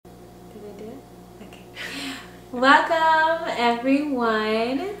Welcome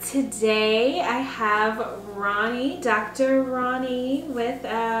everyone. Today I have Rani, Dr. Rani with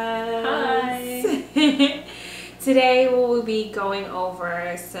us. Hi. Today we'll be going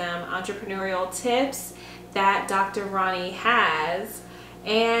over some entrepreneurial tips that Dr. Rani has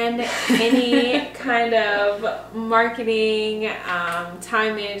and any kind of marketing,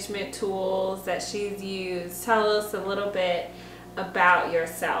 time management tools that she's used. Tell us a little bit about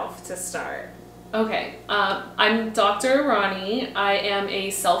yourself to start. Okay, I'm Dr. Rani. I am a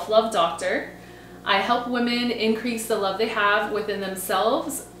self-love doctor. I help women increase the love they have within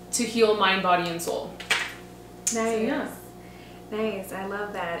themselves to heal mind, body, and soul. Nice. So, yeah. Nice. I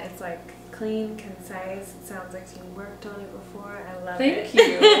love that. It's like clean, concise. It sounds like you worked on it before. I love it. Thank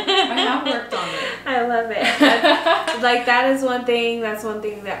you. I have worked on it. I love it. Like that is one thing. That's one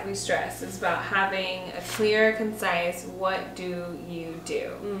thing that we stress is about having a clear, concise. What do you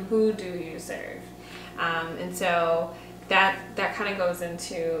do? Who do you serve? And so that kind of goes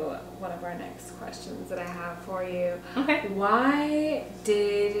into one of our next questions that I have for you. Okay. Why do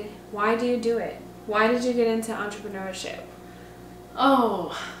you do it? Why did you get into entrepreneurship?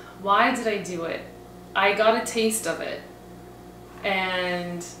 Oh, why did I do it? I got a taste of it.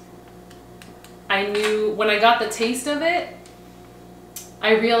 And I knew when I got the taste of it,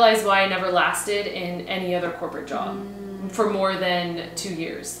 I realized why I never lasted in any other corporate job for more than 2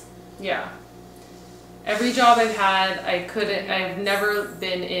 years. Yeah. Every job I've had, I've never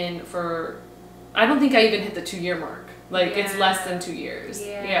been in for, I don't think I even hit the 2-year mark. Like it's less than 2 years.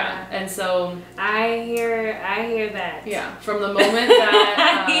 Yeah. And so I hear that. Yeah. From the moment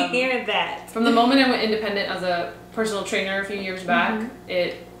that I hear that. From the moment I went independent as a personal trainer a few years back,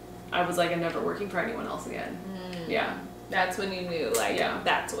 I was like, I'm never working for anyone else again. Yeah. That's when you knew, like,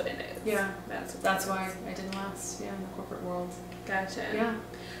 that's what it is. Yeah. That's why I didn't last, in the corporate world. Gotcha. Yeah.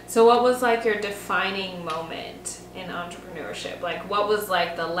 So what was like your defining moment in entrepreneurship? Like what was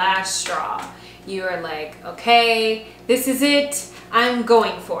like the last straw? You were like, okay, this is it. I'm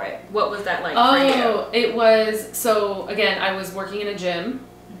going for it. What was that like for you? Oh, it was, so again, I was working in a gym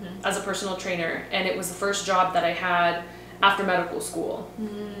as a personal trainer, and it was the first job that I had after medical school.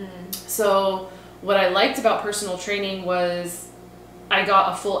 So what I liked about personal training was I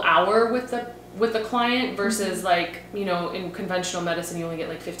got a full hour with the client versus like, in conventional medicine you only get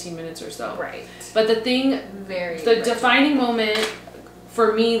like 15 minutes or so. Right. But the defining moment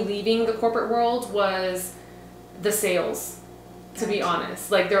for me leaving the corporate world was the sales, to be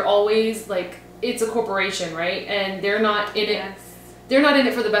honest. Like they're always like, it's a corporation, right? And they're not in it. They're not in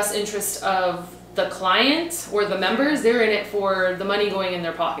it for the best interest of the client or the members. They're in it for the money going in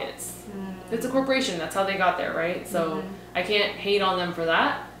their pockets. It's a corporation. That's how they got there, right? So I can't hate on them for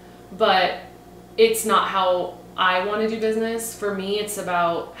that. But it's not how I want to do business. For me, it's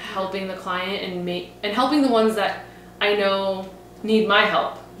about helping the client and helping the ones that I know need my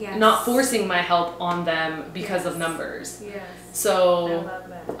help. Yes. Not forcing my help on them because of numbers. Yes. So I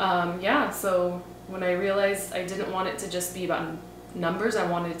love that. So when I realized I didn't want it to just be about numbers, I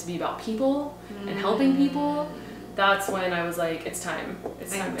wanted it to be about people and helping people. That's when I was like, it's time.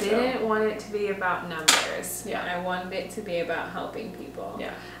 It's time to go. I didn't want it to be about numbers. Yeah. I wanted it to be about helping people.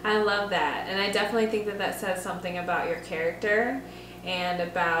 Yeah. I love that. And I definitely think that says something about your character and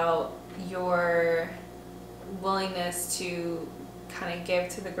about your willingness to kind of give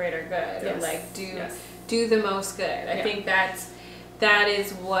to the greater good. Yes. Or like do the most good. I think that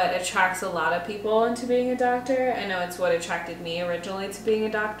is what attracts a lot of people into being a doctor. I know it's what attracted me originally to being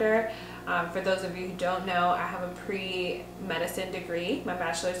a doctor. For those of you who don't know, I have a pre-medicine degree. My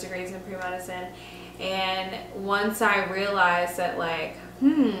bachelor's degree is in pre-medicine. And once I realized that like,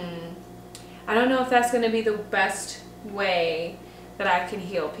 I don't know if that's going to be the best way that I can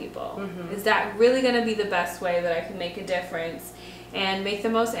heal people. Is that really going to be the best way that I can make a difference and make the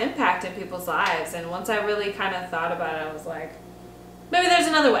most impact in people's lives? And once I really kind of thought about it, I was like, maybe there's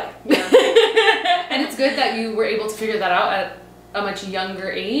another way. And it's good that you were able to figure that out at a much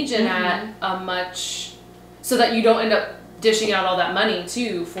younger age and at a much, so that you don't end up dishing out all that money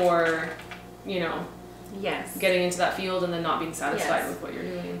too for, getting into that field and then not being satisfied with what you're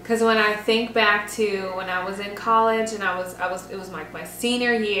doing. Because when I think back to when I was in college and it was like my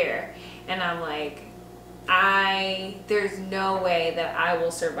senior year, and I'm like, there's no way that I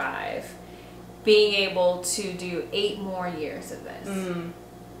will survive being able to do 8 more years of this.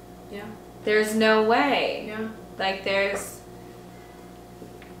 Yeah. There's no way. Yeah. Like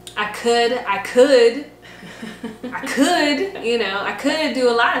I could, I could do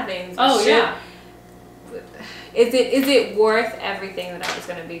a lot of things. Is it worth everything that I was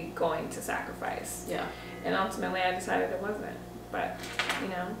going to be going to sacrifice? Yeah. And ultimately I decided it wasn't. But,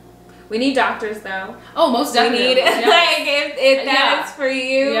 We need doctors though. Oh, most definitely. We need like if that is for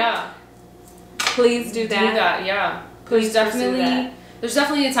you. Yeah. Please do that. Do that. Yeah. There's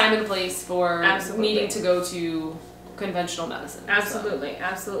definitely a time and place for needing to go to conventional medicine. Absolutely,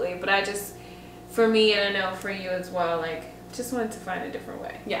 absolutely. But for me, and I know for you as well, like, just wanted to find a different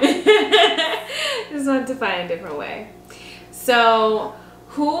way. Yeah. Just wanted to find a different way. So,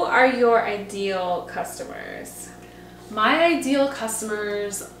 who are your ideal customers? My ideal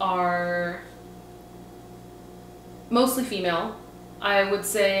customers are mostly female. I would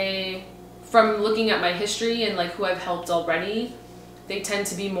say, from looking at my history and like who I've helped already, they tend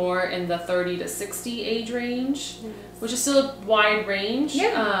to be more in the 30 to 60 age range, which is still a wide range.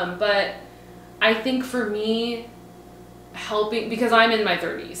 Yeah. But I think for me, helping, because I'm in my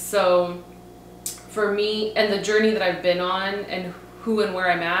 30s, so for me and the journey that I've been on and who and where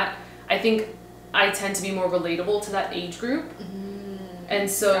I'm at, I think I tend to be more relatable to that age group. And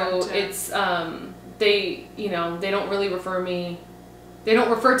so it's they don't really refer to me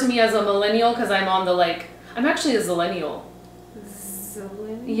as a millennial, because I'm on the I'm actually a zillennial.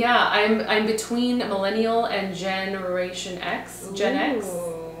 Yeah, I'm between millennial and Generation X, Gen X,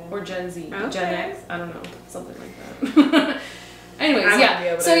 or Gen Z, Gen X. I don't know, something like that.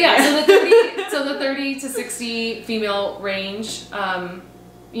 Anyways, so the 30 to 60 female range.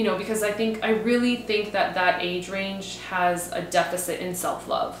 Because I really think that age range has a deficit in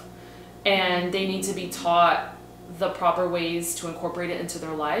self-love, and they need to be taught the proper ways to incorporate it into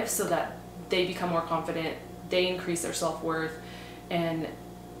their life so that they become more confident, they increase their self-worth, and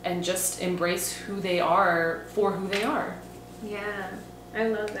just embrace who they are for who they are. Yeah, I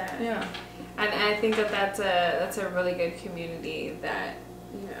love that. Yeah, and I think that's a really good community that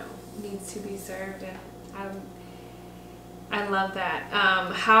needs to be served, and I love that.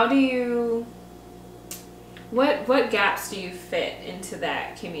 How do you? What gaps do you fit into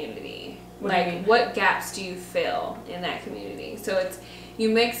that community? What gaps do you fill in that community? So you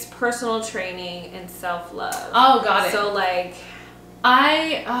mix personal training and self-love. Oh, got it. So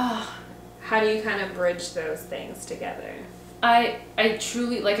how do you kind of bridge those things together? I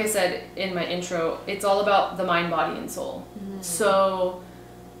truly, like I said in my intro, it's all about the mind, body, and soul. Mm-hmm. So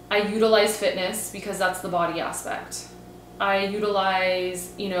I utilize fitness because that's the body aspect. I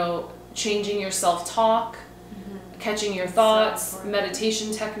utilize, changing your self-talk, catching your thoughts,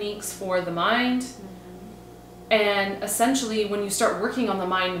 meditation techniques for the mind. And essentially, when you start working on the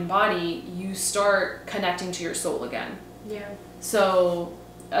mind and body, you start connecting to your soul again. Yeah. So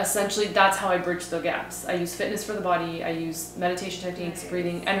essentially, that's how I bridge the gaps. I use fitness for the body. I use meditation techniques,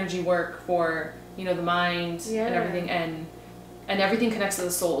 breathing, energy work for, the mind and everything. And everything connects to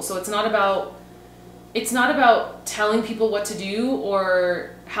the soul. So it's not about telling people what to do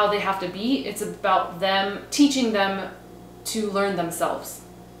or how they have to be. It's about teaching them to learn themselves.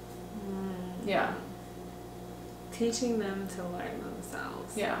 Yeah. Teaching them to learn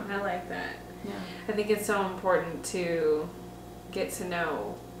themselves. Yeah. I like that. Yeah. I think it's so important to get to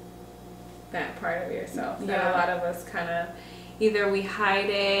know that part of yourself. That a lot of us kind of, either we hide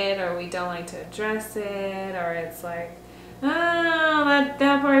it or we don't like to address it, or it's like, oh,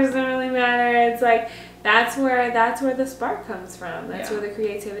 that part doesn't really matter. It's like, that's where the spark comes from. That's where the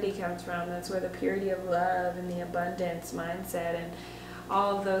creativity comes from. That's where the purity of love and the abundance mindset and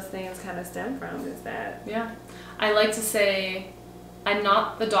all of those things kind of stem from, is that. Yeah. I like to say, I'm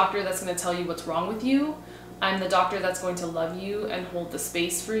not the doctor that's going to tell you what's wrong with you. I'm the doctor that's going to love you and hold the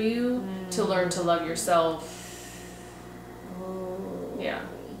space for you to learn to love yourself. Ooh. Yeah.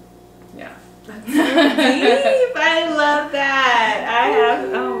 Yeah. That's so deep. I love that.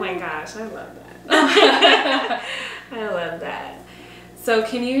 Oh my gosh, I love that. I love that. So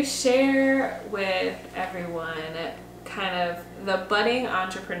can you share with everyone, kind of the budding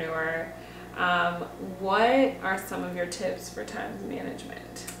entrepreneur, what are some of your tips for time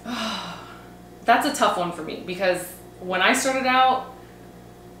management? That's a tough one for me, because when I started out,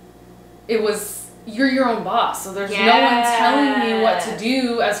 it was, you're your own boss, so there's no one telling you what to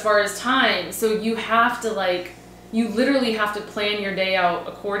do as far as time. So you have to you literally have to plan your day out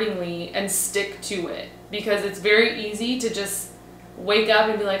accordingly and stick to it, because it's very easy to just wake up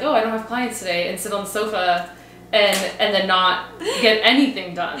and be like, oh, I don't have clients today, and sit on the sofa and then not get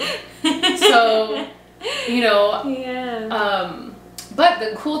anything done. So, but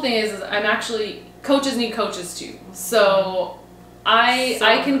the cool thing is I'm actually, coaches need coaches too. So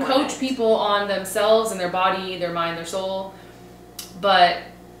I can coach people on themselves and their body, their mind, their soul. But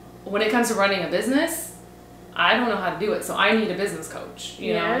when it comes to running a business, I don't know how to do it. So I need a business coach,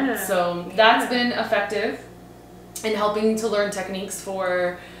 you know? So that's been effective in helping to learn techniques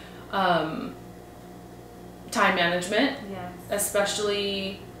for time management,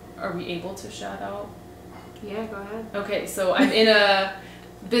 especially Are we able to shout out? Yeah, go ahead. Okay, so I'm in a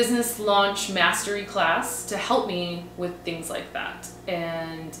business launch mastery class to help me with things like that.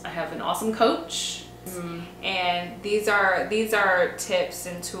 And I have an awesome coach. And these are tips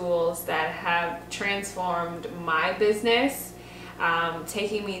and tools that have transformed my business,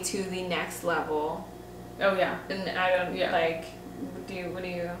 taking me to the next level. Oh yeah. And I don't like. What do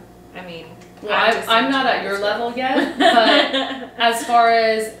you? I mean, well, I'm not at your level yet, but as far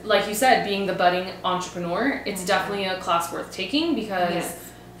as, like you said, being the budding entrepreneur, it's definitely a class worth taking because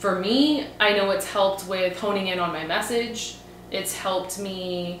for me, I know it's helped with honing in on my message. It's helped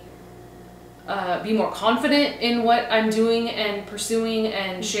me be more confident in what I'm doing and pursuing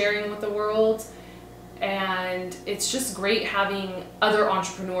and sharing with the world. And it's just great having other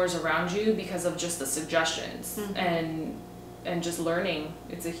entrepreneurs around you because of just the suggestions and just learning.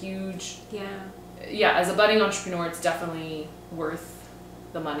 It's a huge as a budding entrepreneur, it's definitely worth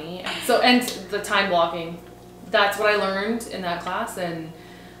the money. So, and the time blocking, that's what I learned in that class, and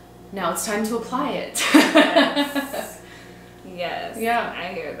now it's time to apply it. Yes. Yeah. I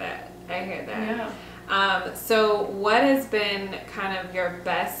hear that. Yeah. So what has been kind of your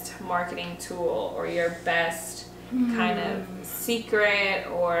best marketing tool or your best kind of secret,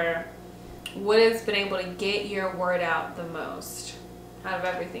 or what has been able to get your word out the most out of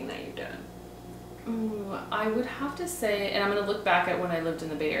everything that you've done? Ooh, I would have to say, and I'm going to look back at when I lived in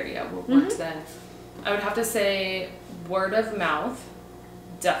the Bay Area, worked then. I would have to say word of mouth,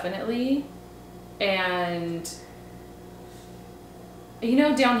 definitely. And, you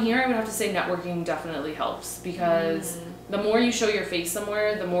know, down here, I would have to say networking definitely helps because the more you show your face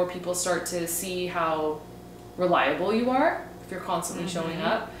somewhere, the more people start to see how reliable you are if you're constantly showing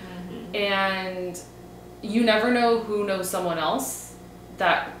up. And you never know who knows someone else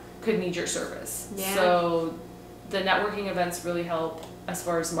that could need your service. Yeah. So the networking events really help as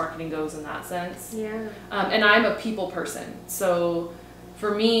far as marketing goes in that sense. Yeah. And I'm a people person. So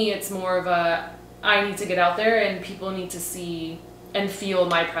for me, it's more of a, I need to get out there and people need to see and feel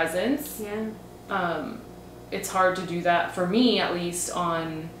my presence. Yeah. It's hard to do that for me, at least,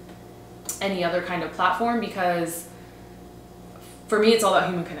 on any other kind of platform because for me, it's all about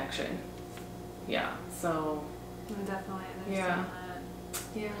human connection. Yeah. So. I definitely understand that.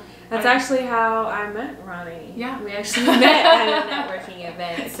 Yeah. That's actually how I met Rani. Yeah. We actually met at a networking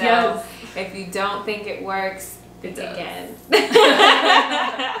event. So if you don't think it works, think again.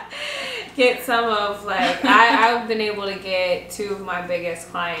 Get some of, like, I've been able to get 2 of my biggest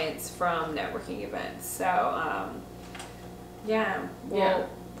clients from networking events. So, we'll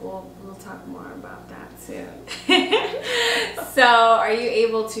talk more about that soon. So, are you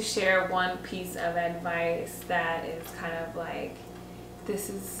able to share one piece of advice that is kind of like, this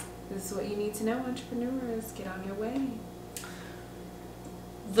is what you need to know, entrepreneurs, get on your way?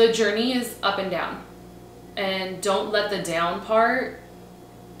 The journey is up and down. And don't let the down part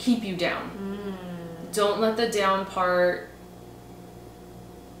keep you down. Don't let the down part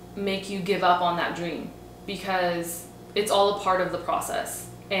make you give up on that dream because it's all a part of the process.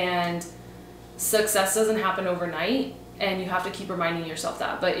 And success doesn't happen overnight, and you have to keep reminding yourself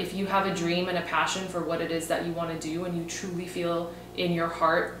that. But if you have a dream and a passion for what it is that you want to do, and you truly feel in your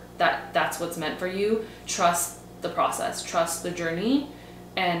heart that that's what's meant for you, trust the process, trust the journey,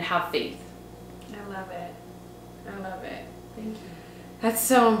 and have faith. I love it. Thank you. That's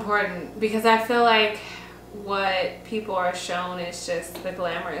so important because I feel like what people are shown is just the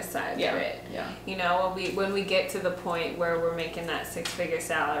glamorous side of it. Yeah. You know, when we get to the point where we're making that 6-figure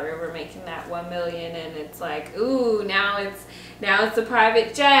salary, we're making that $1 million, and it's like, ooh, now it's the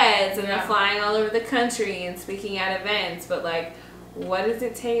private jets, and they're flying all over the country and speaking at events. But like, what does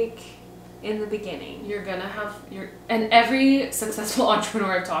it take in the beginning? You're gonna have and every successful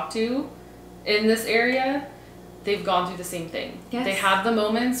entrepreneur I've talked to in this area, they've gone through the same thing. Yes. They have the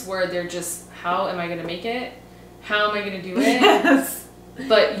moments where they're just, how am I going to make it? How am I going to do it? Yes.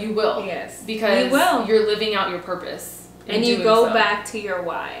 But you will. Yes. Because you're living out your purpose. And you go back to your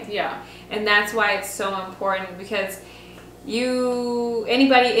why. Yeah. And that's why it's so important because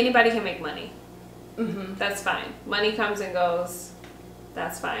anybody can make money. That's fine. Money comes and goes.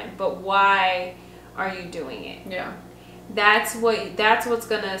 That's fine. But why are you doing it? Yeah. That's what's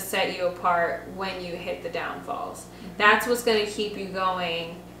gonna set you apart when you hit the downfalls. That's what's gonna keep you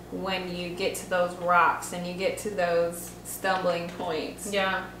going when you get to those rocks and you get to those stumbling points.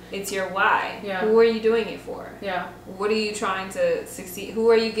 Yeah. It's your why. Yeah. Who are you doing it for? Yeah. What are you trying to succeed? Who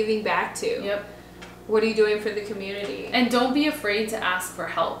are you giving back to? Yep. What are you doing for the community? And don't be afraid to ask for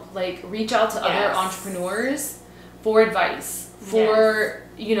help. Like, reach out to other entrepreneurs for advice, for,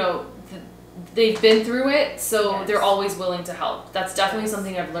 they've been through it, so Yes. they're always willing to help. That's definitely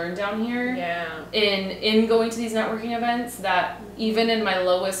something I've learned down here. Yeah. In going to these networking events, that even in my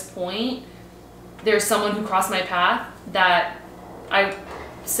lowest point, there's someone who crossed my path that I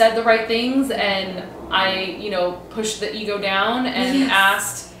said the right things, and I, pushed the ego down and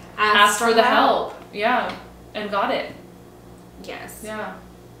Yes. asked for the help. Yeah. And got it. Yes. Yeah.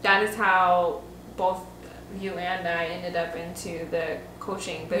 That is how both you and I ended up into the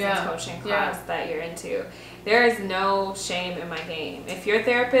business coaching class that you're into. There is no shame in my game. If your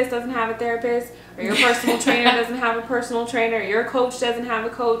therapist doesn't have a therapist, or your personal trainer doesn't have a personal trainer, or your coach doesn't have a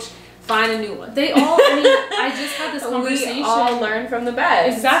coach, find a new one. I just had this conversation. We all learn from the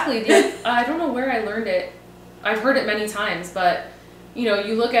best. Exactly. I don't know where I learned it. I've heard it many times, but,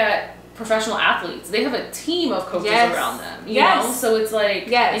 you look at professional athletes, they have a team of coaches around them, you know? So it's like,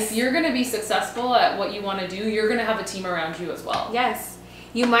 if you're going to be successful at what you want to do, you're going to have a team around you as well. Yes.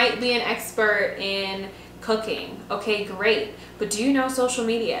 You might be an expert in cooking. Okay, great. But do you know social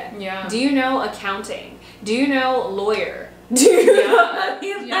media? Yeah. Do you know accounting? Do you know lawyer? Do you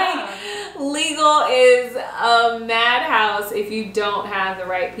know? Legal is a madhouse if you don't have the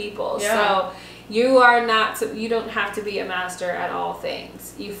right people. Yeah. So you don't have to be a master at all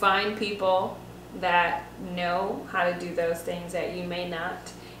things. You find people that know how to do those things that you may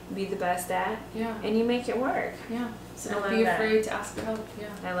not be the best at. Yeah. And you make it work. Yeah. So don't be afraid to ask for help. Yeah.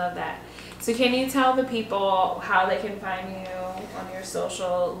 I love that. So can you tell the people how they can find you on your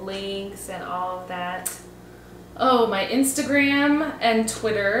social links and all of that? Oh, my Instagram and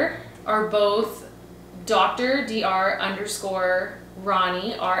Twitter are both Dr.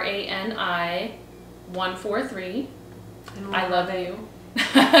 Rani, Rani 143. I love you.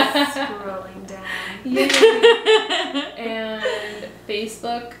 Scrolling down. Yeah. And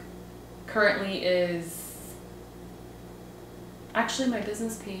Facebook currently is actually my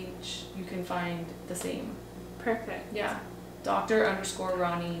business page. You can find the same. Perfect. Yeah. Dr.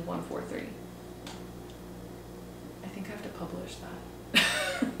 Rani 143. I think I have to publish that.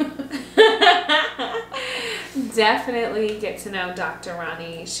 Definitely get to know Dr.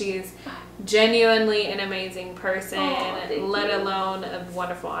 Rani. She's genuinely an amazing person, let alone a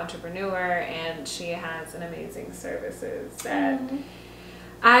wonderful entrepreneur, and she has an amazing services that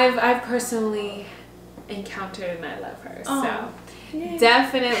I've personally encountered, and I love her. So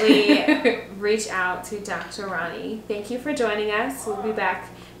definitely reach out to Dr. Rani. Thank you for joining us. We'll be back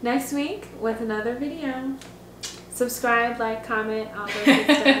next week with another video. Subscribe, like, comment, all those good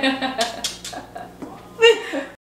stuff.